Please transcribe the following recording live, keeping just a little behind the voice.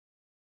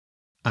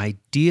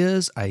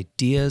Ideas,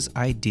 ideas,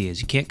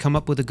 ideas. You can't come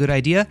up with a good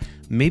idea?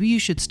 Maybe you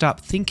should stop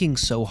thinking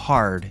so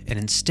hard and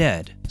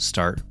instead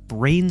start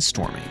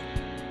brainstorming.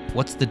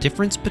 What's the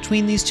difference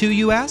between these two,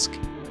 you ask?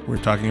 We're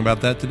talking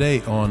about that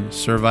today on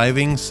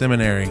Surviving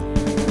Seminary.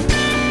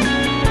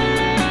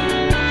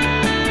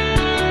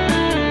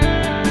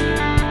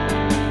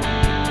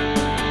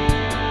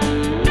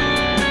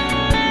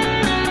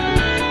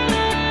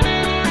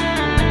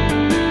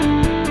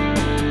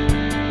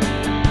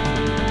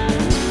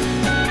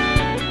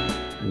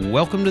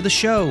 Welcome to the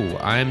show.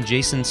 I'm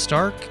Jason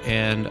Stark,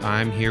 and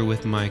I'm here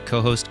with my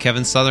co-host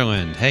Kevin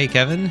Sutherland. Hey,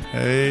 Kevin.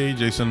 Hey,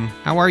 Jason.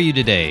 How are you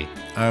today?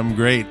 I'm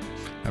great.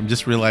 I'm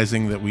just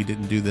realizing that we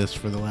didn't do this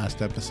for the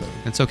last episode.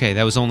 That's okay.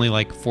 That was only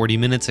like 40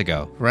 minutes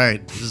ago.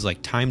 Right. This is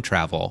like time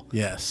travel.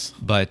 Yes.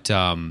 But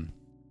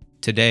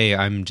today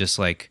I'm just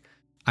like,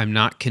 I'm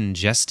not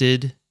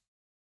congested.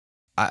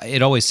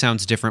 It always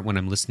sounds different when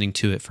I'm listening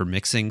to it for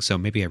mixing, so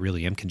maybe I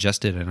really am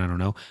congested, and I don't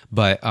know.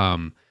 But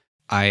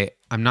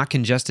I'm not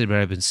congested, but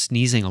I've been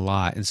sneezing a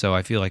lot, and so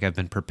I feel like I've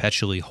been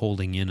perpetually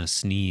holding in a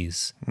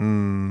sneeze.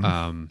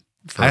 I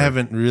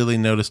haven't really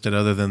noticed it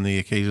other than the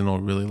occasional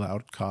really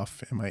loud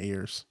cough in my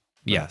ears.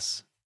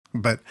 Yes.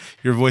 But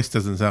your voice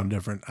doesn't sound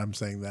different. I'm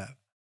saying that.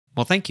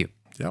 Well, thank you.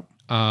 Yep.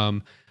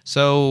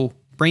 So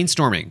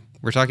brainstorming.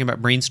 We're talking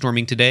about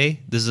brainstorming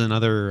today. This is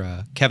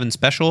another Kevin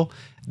special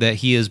that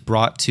he has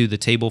brought to the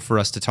table for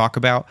us to talk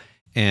about,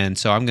 and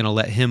so I'm going to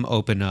let him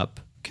open up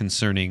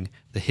concerning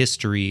the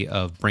history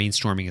of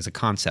brainstorming as a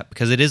concept,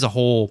 because it's a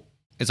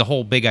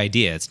whole big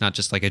idea. It's not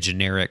just like a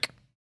generic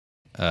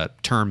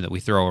term that we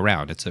throw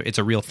around. It's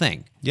a real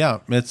thing. Yeah,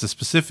 it's a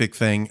specific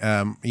thing.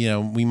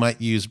 We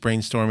might use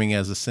brainstorming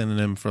as a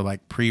synonym for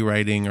like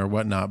pre-writing or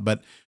whatnot,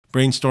 but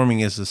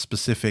brainstorming is a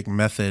specific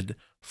method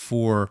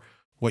for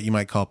what you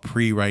might call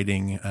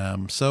pre-writing.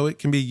 So it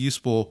can be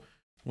useful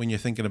when you're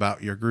thinking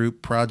about your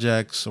group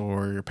projects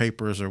or your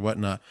papers or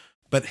whatnot.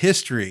 But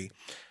history.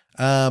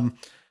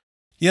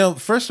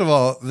 First of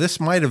all, this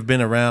might have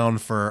been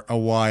around for a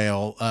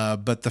while,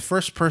 but the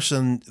first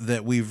person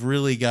that we've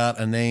really got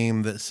a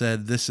name that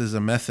said this is a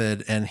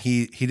method, and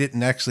he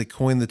didn't actually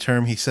coin the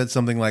term. He said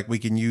something like we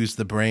can use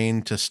the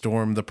brain to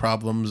storm the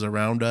problems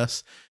around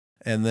us.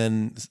 And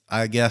then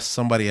I guess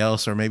somebody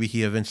else, or maybe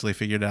he eventually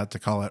figured out to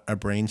call it a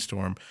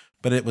brainstorm.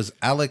 But it was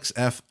Alex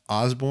F.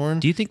 Osborne.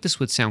 Do you think this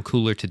would sound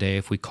cooler today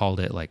if we called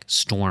it like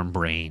storm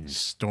brain?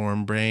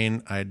 Storm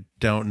brain? I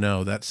don't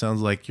know. That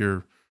sounds like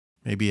you're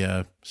maybe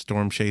a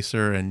storm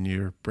chaser and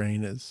your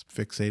brain is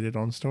fixated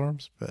on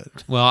storms.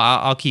 But well,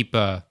 I'll keep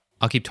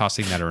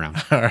tossing that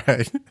around. All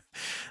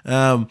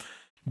right.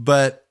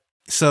 But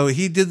so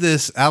he did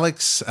this,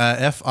 Alex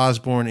F.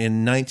 Osborne,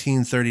 in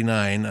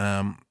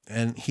 1939,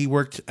 and he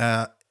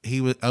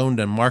owned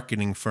a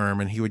marketing firm,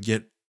 and he would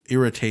get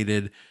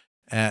irritated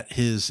at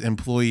his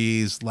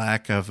employees'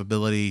 lack of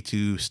ability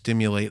to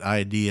stimulate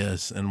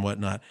ideas and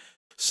whatnot.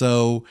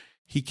 So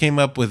he came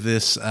up with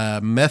this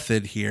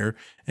method here,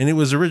 and it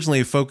was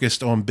originally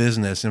focused on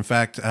business. In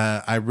fact,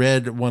 I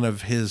read one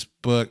of his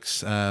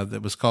books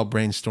that was called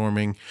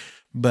Brainstorming,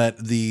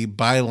 but the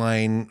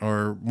byline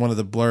or one of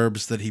the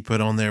blurbs that he put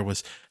on there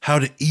was how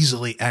to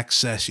easily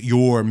access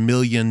your $1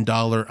 million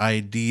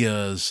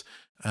ideas.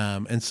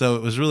 And so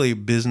it was really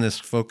business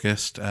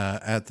focused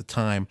at the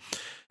time.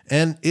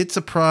 And it's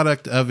a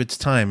product of its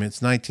time.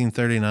 It's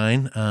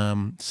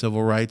 1939.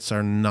 Civil rights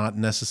are not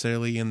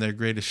necessarily in their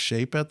greatest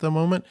shape at the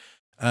moment.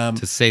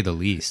 To say the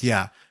least.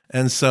 Yeah.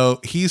 And so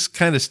he's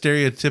kind of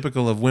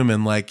stereotypical of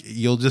women. Like,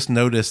 you'll just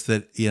notice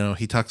that,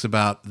 he talks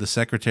about the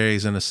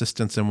secretaries and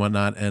assistants and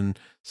whatnot, and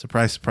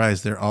surprise,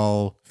 surprise, they're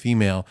all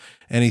female.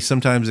 And he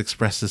sometimes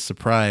expresses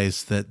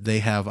surprise that they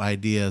have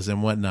ideas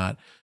and whatnot.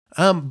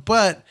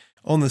 But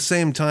on the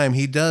same time,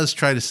 he does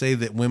try to say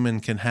that women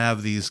can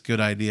have these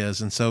good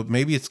ideas. And so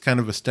maybe it's kind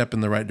of a step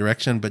in the right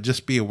direction, but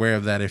just be aware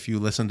of that if you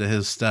listen to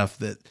his stuff,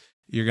 that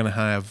you're going to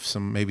have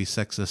some maybe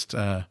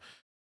sexist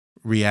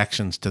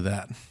reactions to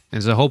that.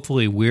 And so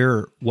hopefully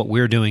what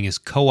we're doing is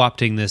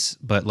co-opting this,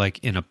 but like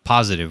in a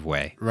positive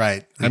way.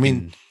 Right. We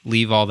can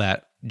leave all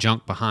that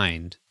junk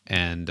behind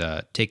and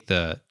take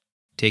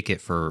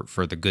it for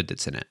the good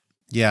that's in it.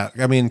 Yeah,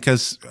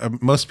 because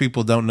most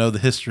people don't know the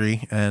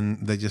history,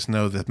 and they just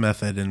know the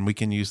method, and we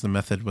can use the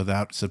method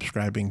without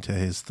subscribing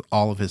to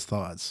all of his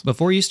thoughts.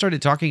 Before you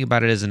started talking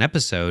about it as an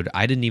episode,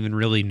 I didn't even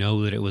really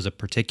know that it was a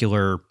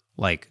particular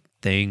like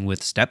thing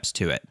with steps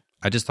to it.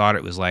 I just thought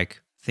it was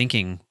like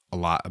thinking a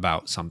lot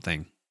about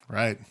something.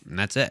 Right. And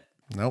that's it.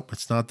 Nope,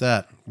 it's not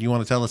that. You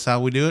want to tell us how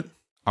we do it?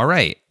 All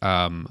right.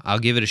 I'll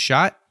give it a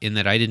shot, in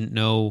that I didn't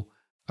know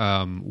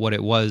what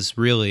it was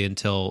really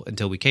until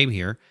we came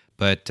here.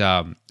 But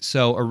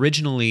so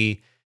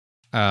originally,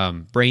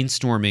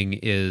 brainstorming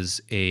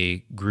is a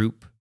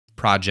group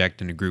project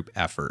and a group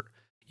effort.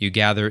 You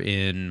gather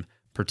in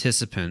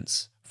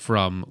participants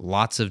from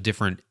lots of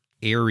different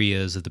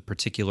areas of the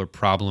particular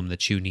problem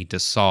that you need to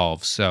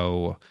solve.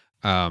 So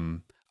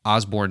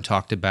Osborne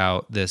talked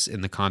about this in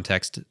the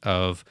context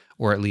of,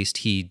 or at least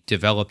he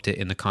developed it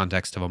in the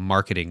context of a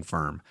marketing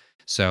firm.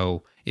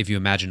 So if you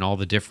imagine all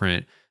the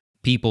different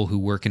people who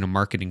work in a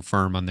marketing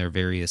firm on their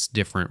various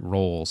different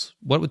roles.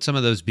 What would some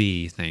of those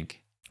be, you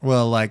think?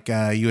 Well, like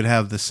you would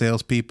have the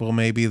salespeople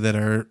maybe that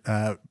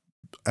are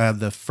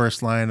the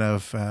first line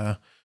of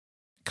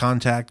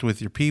contact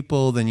with your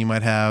people. Then you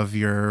might have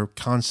your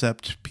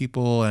concept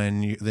people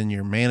and then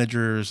your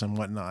managers and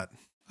whatnot.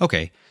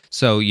 Okay,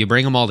 so you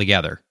bring them all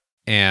together.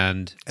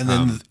 And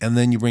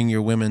then you bring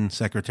your women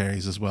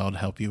secretaries as well to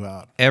help you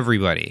out.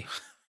 Everybody,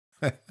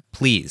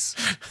 please.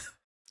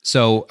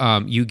 So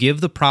you give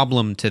the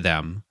problem to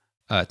them,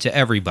 to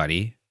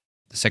everybody,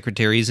 the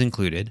secretaries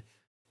included,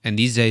 and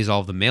these days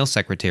all of the male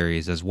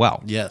secretaries as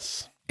well.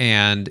 Yes.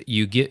 And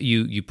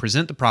you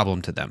present the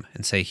problem to them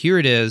and say, here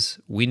it is.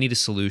 We need a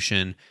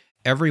solution.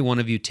 Every one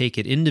of you take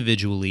it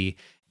individually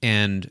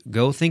and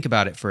go think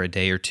about it for a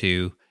day or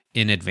two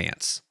in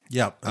advance.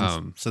 Yep.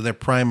 So they're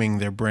priming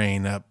their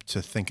brain up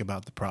to think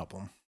about the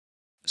problem.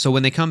 So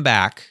when they come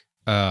back,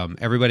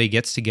 everybody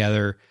gets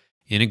together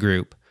in a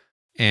group,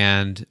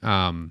 and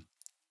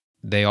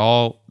they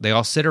all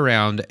sit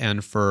around,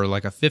 and for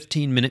like a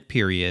 15-minute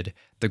period,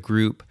 the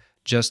group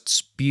just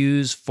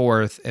spews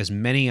forth as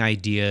many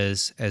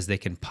ideas as they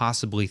can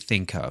possibly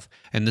think of.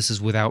 And this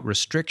is without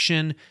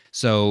restriction,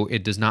 so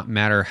it does not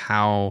matter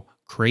how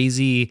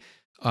crazy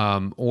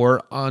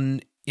or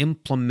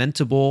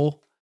unimplementable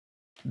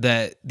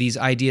that these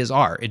ideas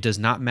are. It does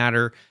not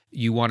matter.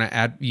 You want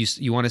to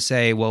you want to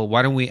say, well,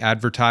 why don't we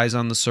advertise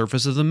on the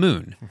surface of the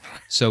moon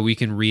so we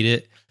can read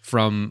it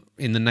from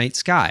in the night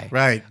sky?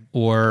 Right.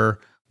 Or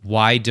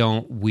why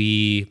don't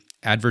we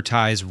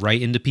advertise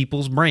right into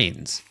people's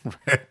brains?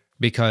 Right.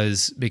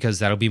 Because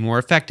that'll be more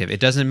effective.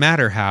 It doesn't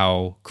matter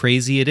how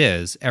crazy it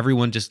is.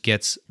 Everyone just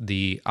gets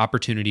the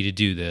opportunity to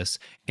do this,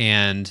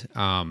 and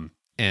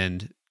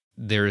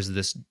there is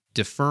this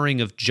deferring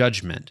of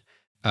judgment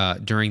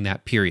during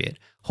that period.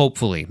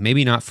 Hopefully,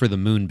 maybe not for the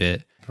moon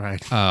bit,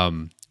 right?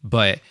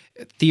 But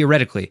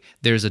theoretically,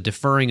 there's a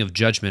deferring of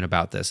judgment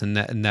about this, and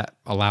that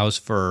allows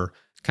for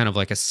kind of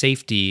like a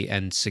safety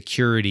and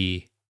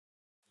security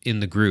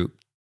in the group,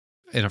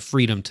 and a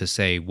freedom to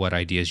say what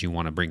ideas you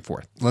want to bring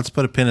forth. Let's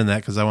put a pin in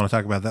that because I want to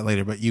talk about that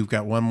later. But you've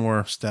got one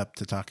more step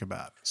to talk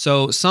about.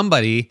 So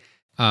somebody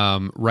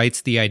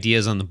writes the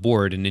ideas on the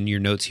board, and in your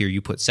notes here,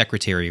 you put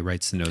secretary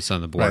writes the notes on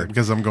the board. Right,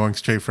 because I'm going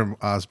straight from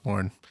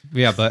Osborne.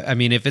 Yeah, but I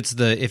mean, if it's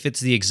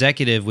the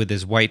executive with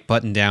his white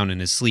button down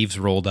and his sleeves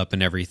rolled up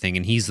and everything,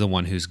 and he's the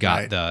one who's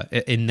got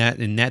right. in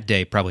that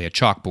day probably a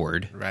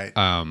chalkboard, right?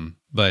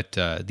 But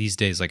these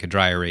days like a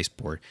dry erase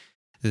board.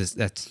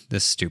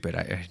 That's stupid.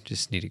 I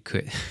just need to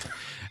quit.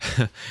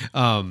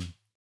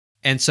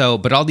 And so,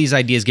 but all these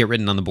ideas get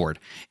written on the board,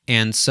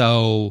 and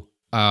so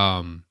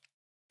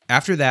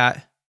after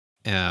that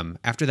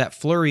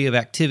flurry of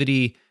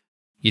activity,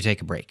 you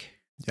take a break.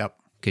 Yep,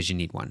 because you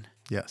need one.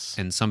 Yes,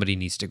 and somebody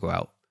needs to go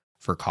out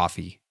for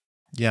coffee.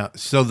 Yeah.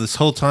 So this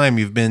whole time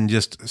you've been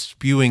just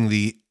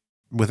spewing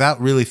without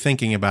really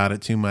thinking about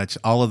it too much,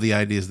 all of the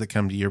ideas that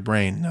come to your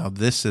brain. Now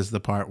this is the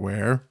part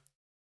where,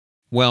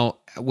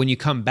 well, when you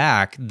come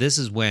back, this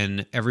is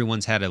when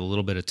everyone's had a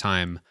little bit of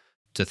time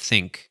to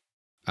think,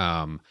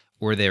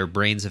 or their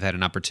brains have had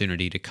an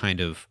opportunity to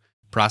kind of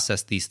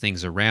process these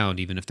things around,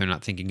 even if they're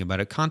not thinking about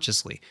it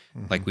consciously.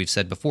 Mm-hmm. Like we've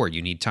said before,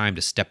 you need time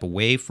to step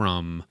away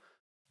from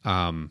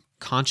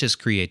conscious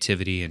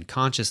creativity and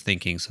conscious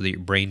thinking so that your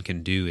brain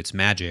can do its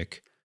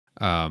magic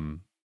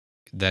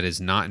that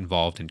is not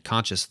involved in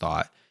conscious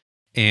thought.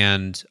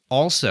 And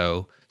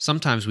also,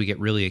 sometimes we get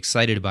really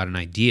excited about an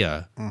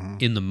idea mm-hmm.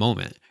 in the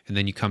moment, and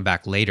then you come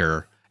back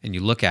later and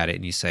you look at it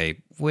and you say,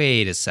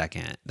 wait a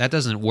second, that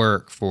doesn't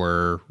work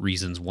for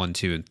reasons 1,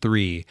 2, and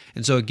 3.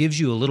 And so it gives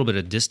you a little bit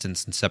of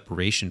distance and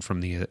separation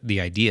from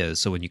the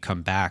ideas. So when you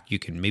come back, you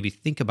can maybe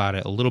think about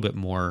it a little bit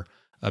more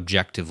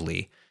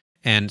objectively.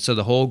 And so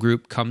the whole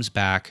group comes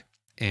back,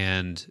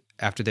 and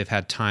after they've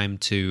had time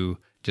to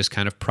just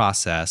kind of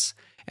process,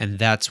 and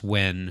that's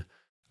when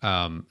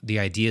the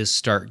ideas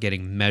start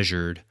getting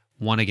measured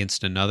one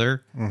against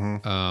another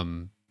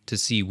mm-hmm. To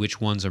see which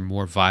ones are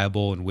more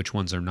viable and which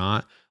ones are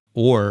not,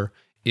 or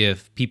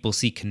if people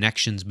see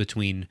connections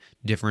between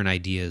different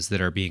ideas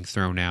that are being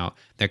thrown out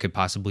that could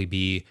possibly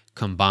be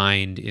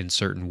combined in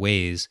certain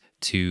ways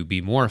to be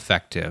more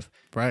effective.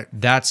 Right.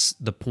 That's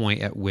the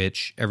point at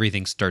which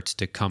everything starts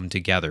to come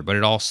together. But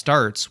it all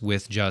starts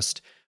with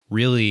just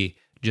the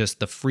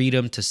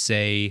freedom to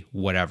say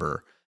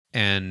whatever.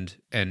 And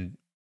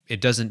it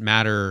doesn't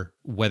matter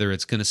whether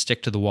it's going to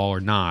stick to the wall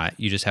or not.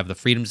 You just have the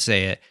freedom to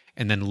say it,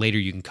 and then later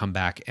you can come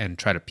back and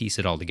try to piece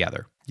it all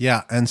together.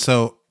 Yeah, and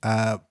so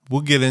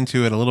we'll get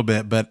into it a little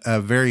bit, but a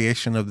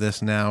variation of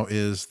this now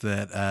is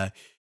that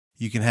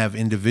you can have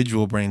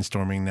individual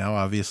brainstorming now,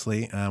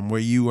 obviously, where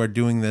you are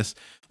doing this.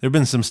 There have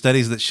been some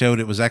studies that showed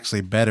it was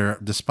actually better,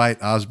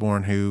 despite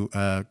Osborne, who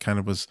kind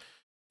of was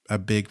a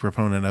big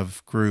proponent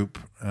of group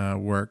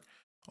work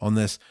on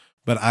this.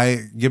 But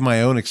I give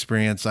my own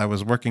experience. I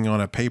was working on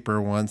a paper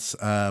once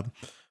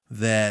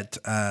that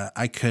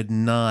I could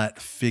not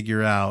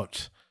figure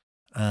out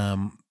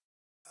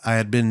I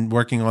had been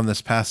working on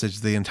this passage.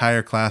 The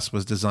entire class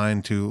was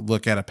designed to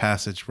look at a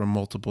passage from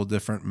multiple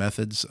different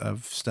methods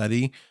of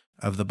study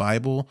of the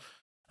Bible.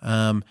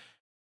 And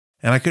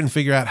I couldn't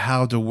figure out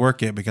how to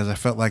work it because I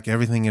felt like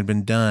everything had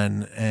been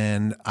done.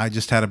 And I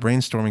just had a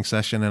brainstorming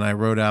session and I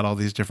wrote out all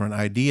these different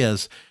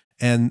ideas.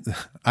 And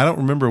I don't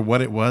remember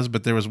what it was,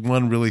 but there was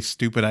one really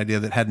stupid idea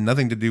that had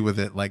nothing to do with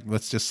it. Like,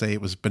 let's just say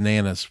it was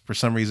bananas. For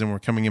some reason, were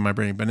coming in my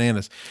brain,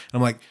 bananas. And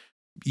I'm like,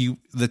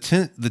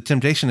 the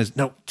temptation is,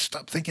 no,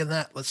 stop thinking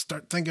that. Let's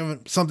start thinking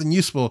of something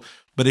useful.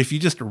 But if you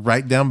just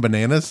write down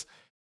bananas,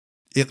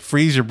 it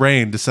frees your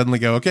brain to suddenly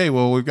go, okay,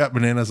 well, we've got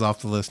bananas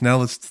off the list. Now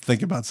let's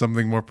think about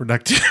something more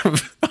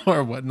productive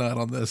or whatnot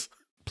on this.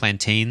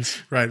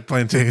 Plantains. Right,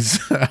 plantains.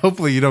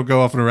 Hopefully you don't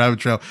go off on a rabbit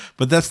trail.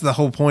 But that's the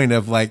whole point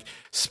of like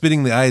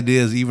spitting the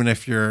ideas, even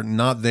if you're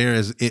not there,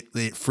 is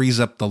it frees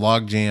up the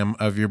log jam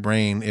of your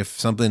brain. If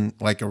something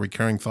like a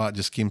recurring thought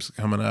just keeps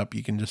coming up,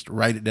 you can just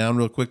write it down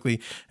real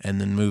quickly and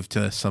then move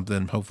to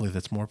something hopefully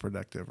that's more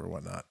productive or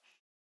whatnot.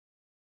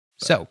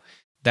 So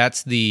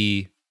that's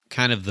the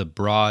kind of the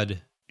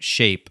broad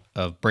shape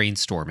of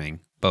brainstorming,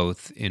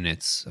 both in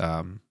its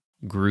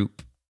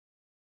group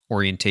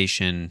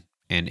orientation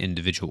and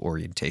individual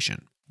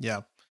orientation.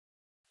 Yeah.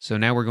 So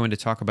now we're going to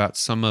talk about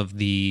some of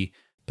the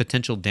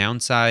potential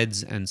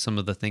downsides and some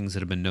of the things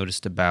that have been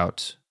noticed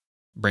about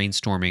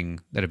brainstorming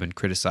that have been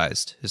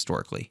criticized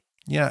historically.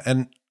 Yeah,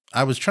 and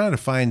I was trying to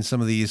find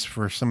some of these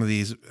for some of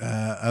these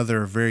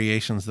other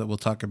variations that we'll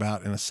talk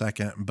about in a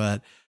second,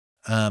 but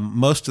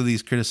most of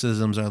these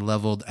criticisms are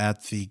leveled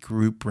at the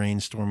group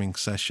brainstorming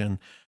session.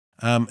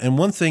 And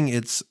one thing,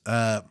 it's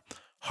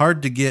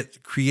hard to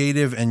get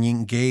creative and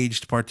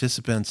engaged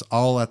participants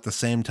all at the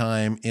same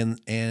time in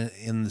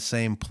the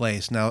same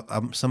place. Now,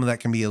 some of that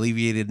can be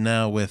alleviated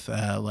now with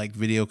like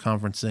video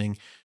conferencing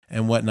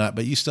and whatnot,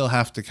 but you still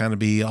have to kind of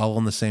be all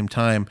on the same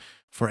time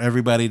for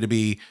everybody to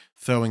be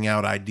throwing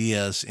out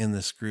ideas in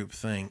this group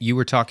thing. You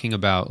were talking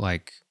about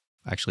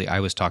actually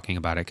I was talking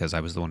about it because I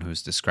was the one who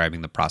was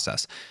describing the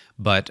process,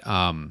 but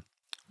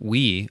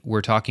we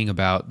were talking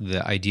about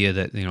the idea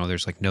that,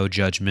 there's like no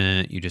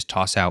judgment. You just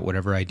toss out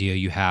whatever idea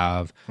you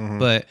have. Mm-hmm.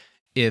 But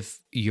if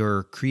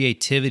your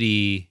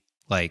creativity,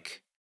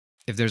 like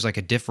if there's like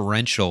a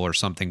differential or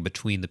something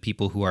between the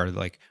people who are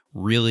like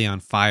really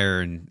on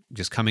fire and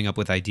just coming up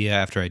with idea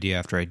after idea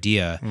after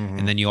idea, mm-hmm.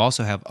 and then you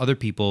also have other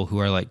people who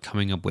are like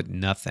coming up with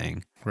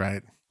nothing.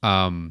 Right.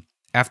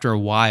 After a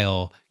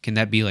while, can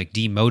that be like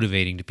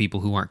demotivating to people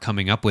who aren't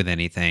coming up with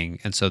anything,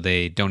 and so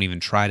they don't even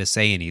try to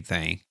say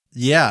anything?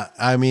 Yeah,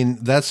 I mean,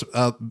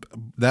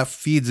 that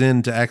feeds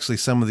into actually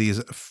some of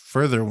these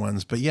further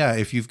ones. But yeah,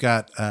 if you've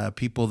got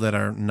people that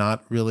are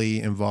not really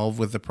involved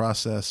with the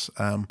process,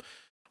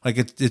 like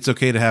it's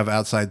okay to have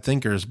outside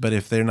thinkers, but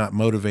if they're not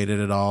motivated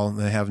at all, and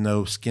they have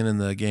no skin in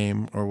the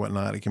game or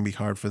whatnot, it can be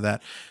hard for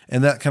that.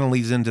 And that kind of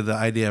leads into the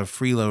idea of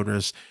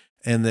freeloaders,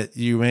 and that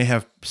you may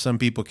have some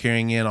people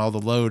carrying in all the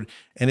load.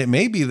 And it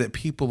may be that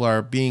people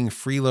are being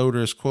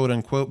freeloaders, quote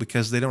unquote,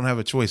 because they don't have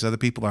a choice. Other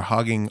people are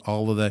hogging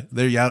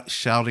they're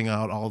shouting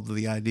out all of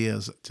the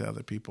ideas to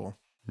other people.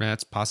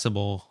 That's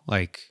possible.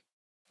 Like,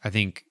 I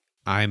think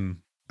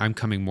I'm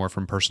coming more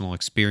from personal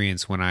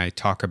experience when I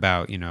talk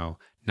about,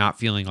 not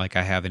feeling like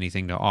I have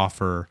anything to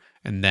offer.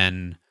 And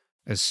then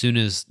as soon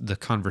as the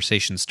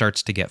conversation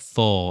starts to get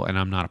full and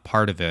I'm not a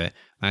part of it,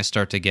 I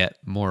start to get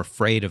more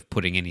afraid of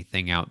putting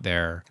anything out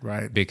there.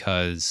 Right.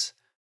 Because,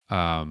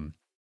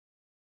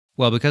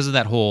 because of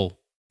that whole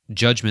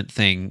judgment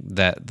thing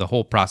that the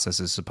whole process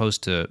is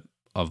supposed to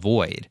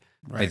avoid.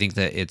 Right. I think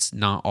that it's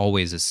not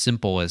always as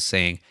simple as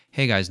saying,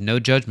 hey guys, no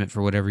judgment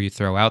for whatever you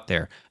throw out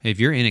there. If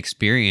you're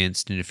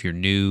inexperienced and if you're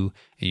new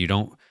and you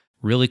don't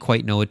really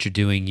quite know what you're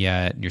doing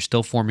yet and you're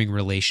still forming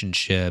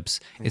relationships,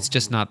 mm-hmm. it's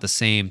just not the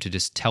same to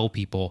just tell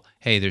people,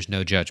 hey, there's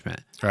no judgment.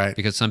 Right.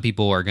 Because some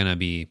people are going to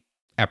be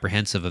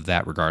apprehensive of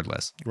that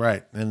regardless.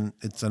 Right. And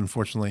it's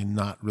unfortunately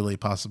not really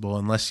possible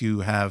unless you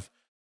have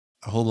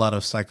a whole lot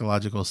of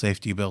psychological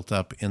safety built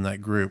up in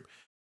that group.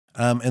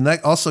 And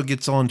that also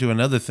gets on to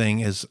another thing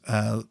is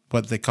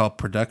what they call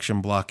production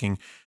blocking,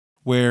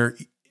 where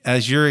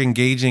as you're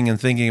engaging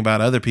and thinking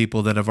about other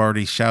people that have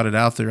already shouted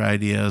out their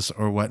ideas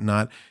or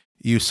whatnot,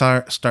 you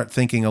start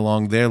thinking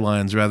along their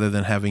lines rather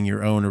than having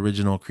your own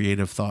original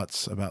creative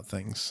thoughts about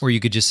things. Or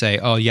you could just say,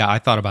 oh yeah, I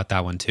thought about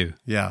that one too.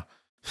 Yeah.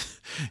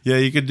 Yeah,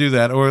 you could do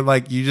that. Or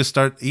like you just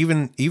start,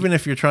 even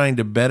if you're trying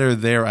to better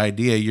their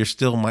idea, you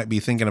still might be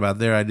thinking about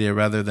their idea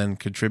rather than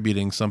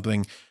contributing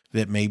something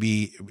that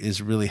maybe is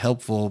really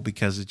helpful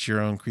because it's your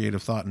own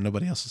creative thought and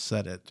nobody else has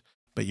said it,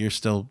 but you're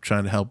still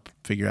trying to help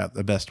figure out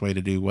the best way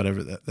to do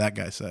whatever that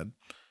guy said.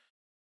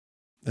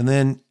 And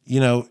then,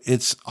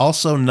 it's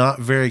also not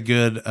very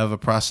good of a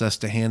process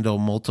to handle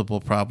multiple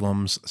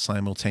problems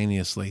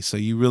simultaneously. So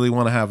you really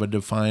want to have a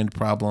defined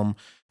problem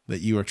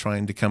that you are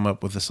trying to come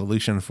up with a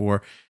solution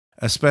for,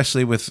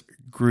 especially with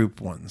group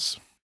ones.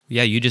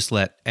 Yeah, you just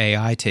let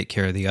AI take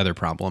care of the other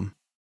problem.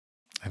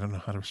 I don't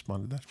know how to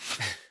respond to that.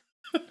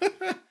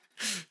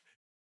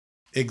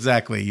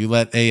 Exactly. You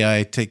let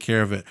AI take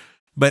care of it.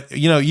 But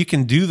you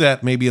can do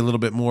that maybe a little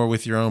bit more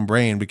with your own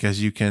brain,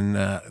 because you can.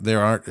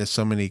 There aren't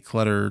so many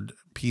cluttered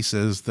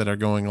pieces that are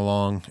going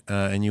along,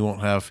 and you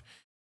won't have,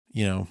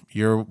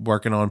 you're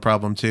working on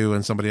problem 2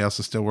 and somebody else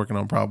is still working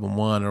on problem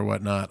 1 or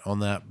whatnot on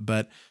that.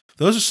 But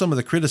those are some of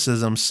the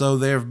criticisms. So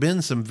there have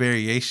been some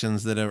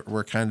variations that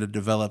were kind of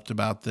developed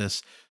about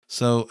this.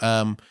 So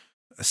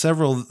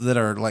several that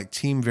are like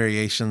team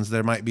variations.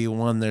 There might be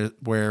one there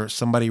where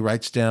somebody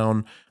writes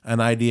down an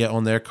idea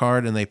on their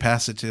card and they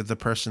pass it to the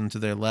person to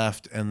their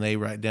left, and they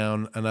write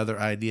down another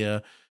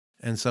idea,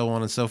 and so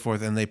on and so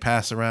forth, and they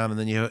pass around, and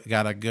then you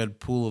got a good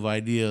pool of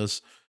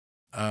ideas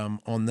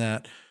on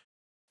that.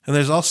 And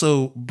there's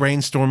also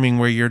brainstorming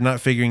where you're not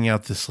figuring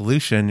out the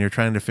solution, you're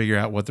trying to figure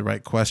out what the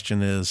right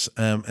question is.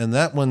 And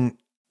that one,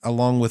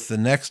 along with the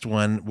next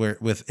one, where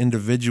with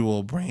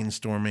individual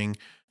brainstorming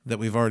that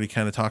we've already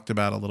kind of talked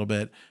about a little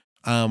bit,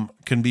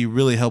 can be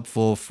really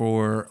helpful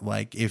for,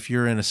 like, if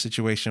you're in a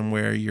situation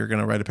where you're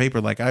going to write a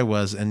paper like I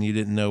was and you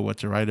didn't know what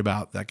to write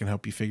about, that can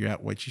help you figure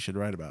out what you should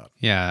write about.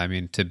 Yeah, I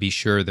mean, to be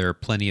sure, there are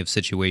plenty of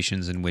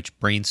situations in which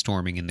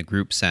brainstorming in the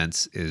group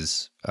sense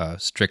is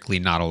strictly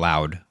not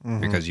allowed,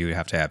 because you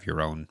have to have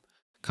your own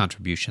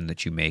contribution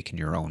that you make in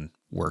your own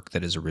work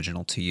that is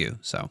original to you.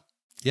 So,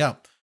 yeah.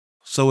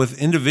 So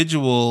with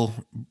individual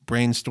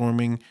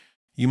brainstorming,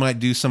 you might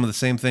do some of the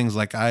same things.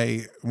 Like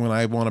when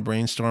I want to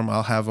brainstorm,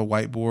 I'll have a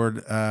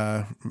whiteboard,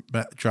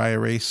 dry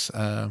erase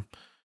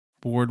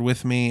board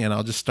with me, and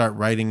I'll just start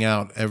writing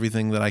out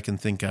everything that I can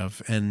think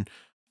of. And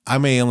I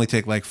may only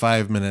take like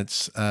 5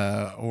 minutes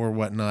or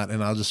whatnot,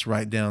 and I'll just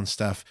write down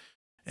stuff.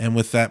 And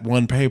with that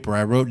one paper,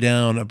 I wrote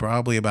down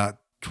probably about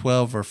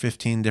 12 or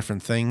 15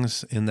 different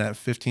things in that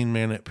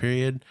 15-minute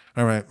period.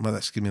 All right, that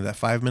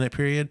 5-minute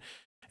period.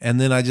 And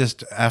then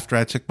after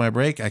I took my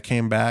break, I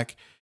came back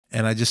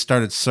and I just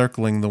started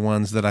circling the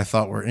ones that I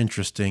thought were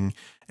interesting.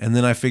 And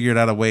then I figured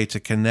out a way to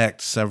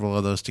connect several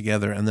of those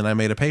together. And then I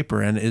made a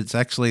paper. And it's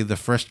actually the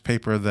first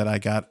paper that I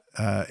got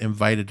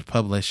invited to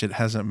publish. It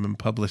hasn't been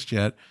published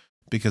yet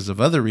because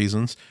of other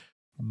reasons,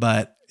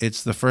 but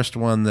it's the first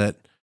one that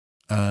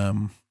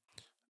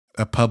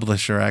a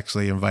publisher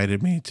actually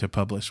invited me to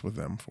publish with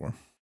them for.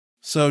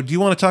 So do you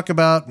want to talk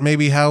about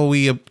maybe how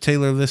we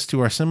tailor this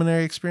to our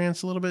seminary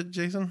experience a little bit,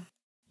 Jason?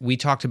 We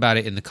talked about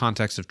it in the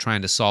context of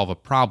trying to solve a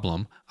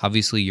problem.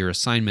 Obviously, your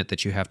assignment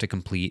that you have to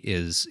complete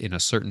is, in a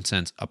certain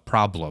sense, a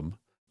problem,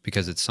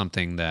 because it's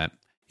something that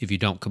if you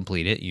don't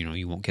complete it,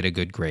 you won't get a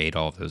good grade,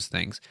 all of those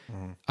things.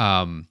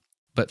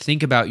 But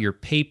think about your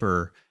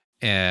paper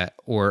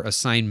or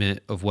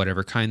assignment of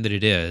whatever kind that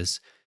it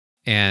is,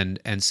 and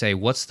say,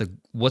 what's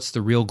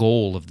the real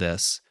goal of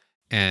this?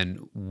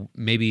 And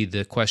maybe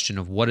the question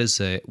of what is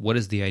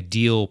the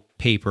ideal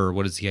paper,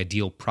 what does the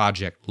ideal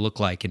project look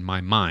like in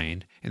my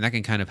mind? And that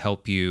can kind of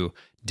help you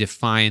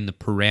define the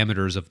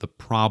parameters of the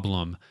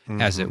problem,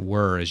 as it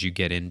were, as you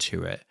get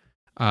into it.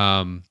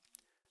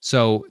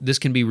 So this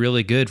can be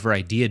really good for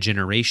idea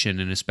generation,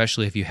 and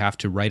especially if you have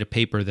to write a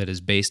paper that is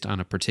based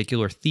on a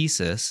particular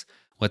thesis.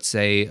 Let's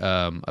say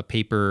a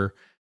paper,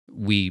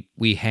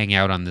 we hang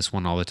out on this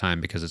one all the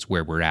time because it's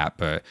where we're at,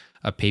 but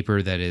a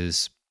paper that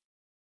is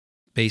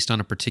based on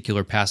a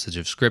particular passage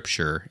of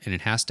scripture, and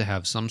it has to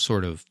have some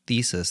sort of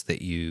thesis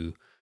that you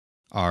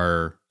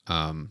are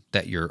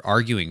that you're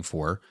arguing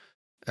for.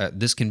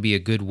 This can be a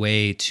good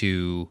way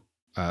to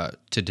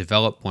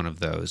develop one of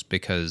those,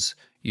 because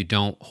you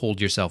don't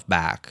hold yourself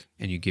back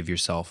and you give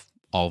yourself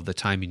all of the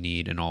time you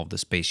need and all of the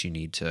space you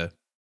need to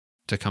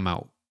come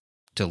out,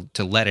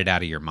 to let it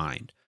out of your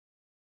mind.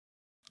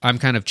 I'm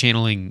kind of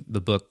channeling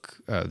the book,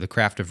 The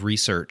Craft of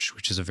Research,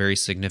 which is a very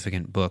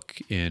significant book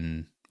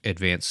in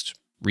advanced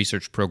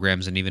research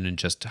programs and even in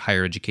just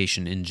higher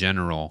education in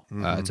general.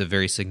 It's a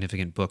very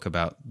significant book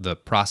about the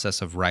process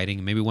of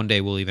writing. Maybe one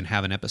day we'll even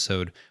have an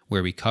episode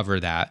where we cover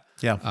that.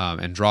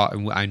 And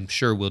I'm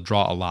sure we'll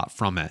draw a lot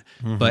from it.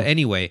 But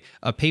anyway,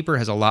 a paper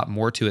has a lot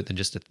more to it than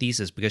just a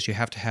thesis, because you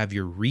have to have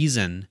your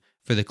reason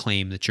for the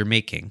claim that you're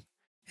making.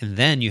 And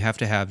then you have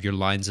to have your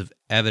lines of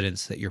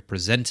evidence that you're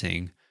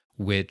presenting,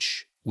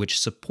 which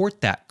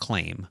support that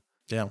claim.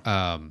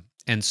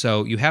 And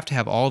so you have to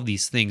have all of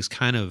these things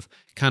kind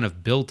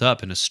of built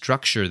up in a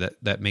structure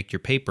that make your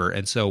paper.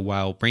 And so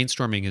while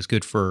brainstorming is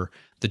good for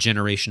the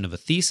generation of a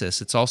thesis,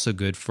 it's also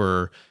good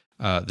for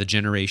the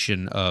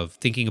generation of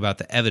thinking about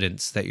the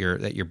evidence that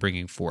you're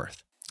bringing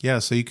forth. Yeah,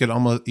 so you could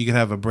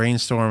have a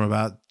brainstorm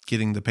about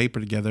getting the paper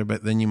together,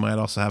 but then you might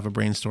also have a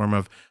brainstorm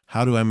of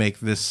how do I make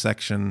this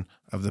section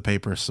of the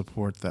paper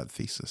support that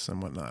thesis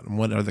and whatnot, and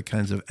what are the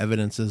kinds of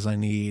evidences I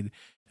need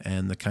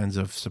and the kinds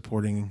of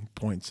supporting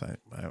points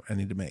I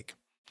need to make.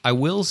 I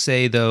will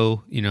say,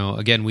 though,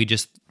 again,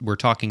 we're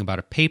talking about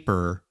a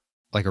paper,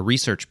 like a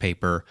research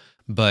paper,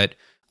 but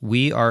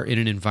we are in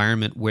an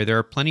environment where there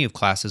are plenty of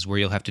classes where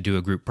you'll have to do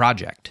a group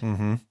project.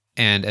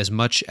 And as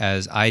much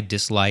as I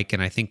dislike,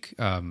 and I think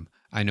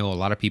I know a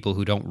lot of people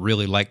who don't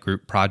really like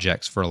group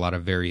projects for a lot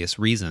of various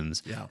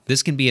reasons,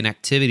 this can be an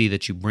activity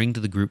that you bring to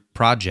the group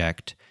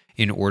project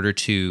in order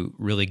to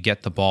really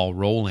get the ball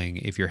rolling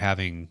if you're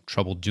having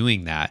trouble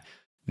doing that.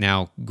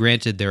 Now,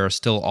 granted, there are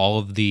still all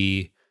of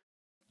the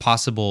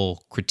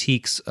possible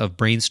critiques of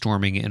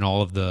brainstorming and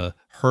all of the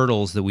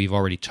hurdles that we've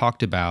already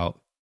talked about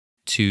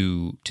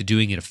to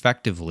doing it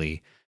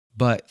effectively,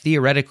 but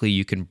theoretically,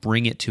 you can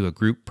bring it to a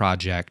group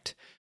project,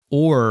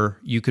 or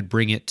you could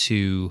bring it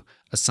to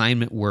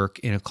assignment work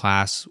in a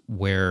class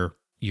where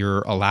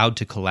you're allowed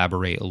to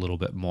collaborate a little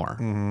bit more.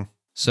 Mm-hmm.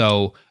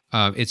 So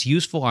it's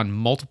useful on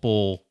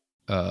multiple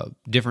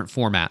different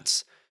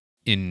formats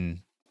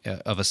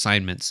of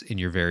assignments in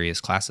your various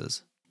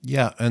classes.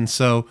 Yeah, and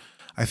so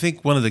I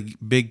think one of the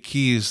big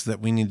keys that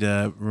we need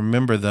to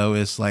remember, though,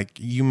 is like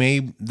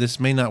this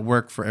may not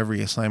work for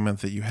every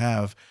assignment that you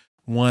have.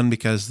 One,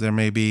 because there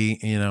may be,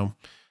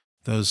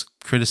 those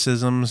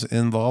criticisms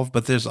involved,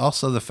 but there's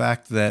also the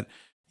fact that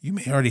you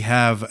may already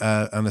have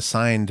an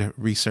assigned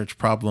research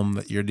problem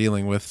that you're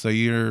dealing with. So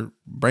you're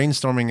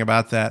brainstorming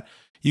about that.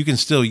 You can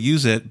still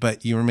use it,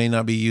 but you may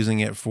not be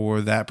using it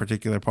for that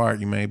particular part.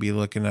 You may be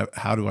looking at,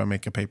 how do I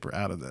make a paper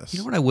out of this? You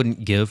know what I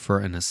wouldn't give for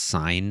an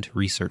assigned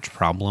research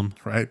problem?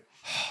 Right.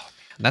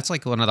 That's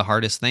like one of the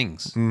hardest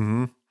things.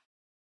 Mm-hmm.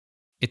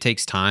 It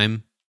takes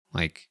time.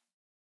 Like,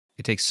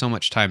 it takes so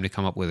much time to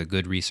come up with a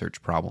good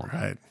research problem.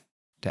 Right.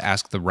 To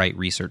ask the right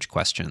research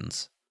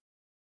questions.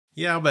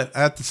 Yeah, but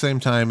at the same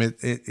time,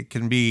 it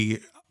can be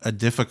a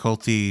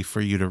difficulty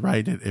for you to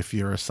write it if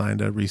you're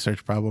assigned a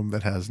research problem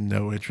that has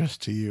no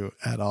interest to you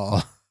at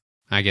all.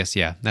 I guess,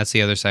 yeah. That's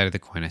the other side of the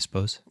coin, I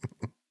suppose.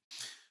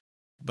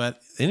 But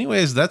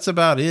anyways, that's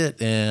about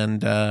it.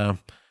 And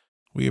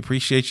we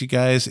appreciate you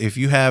guys. If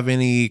you have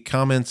any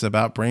comments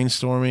about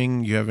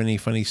brainstorming, you have any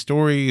funny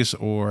stories,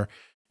 or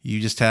you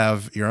just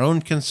have your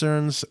own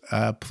concerns,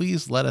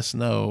 please let us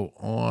know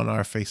on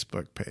our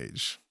Facebook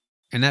page.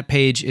 And that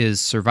page is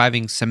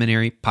Surviving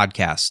Seminary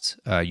Podcast.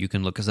 You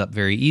can look us up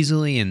very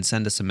easily and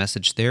send us a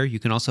message there. You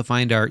can also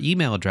find our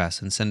email address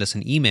and send us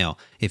an email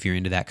if you're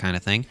into that kind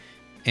of thing.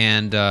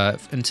 And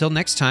until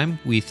next time,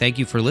 we thank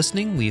you for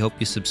listening. We hope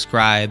you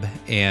subscribe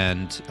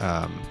and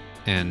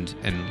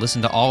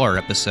listen to all our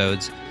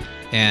episodes.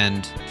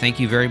 And thank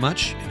you very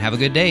much, and have a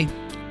good day.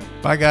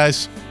 Bye,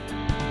 guys.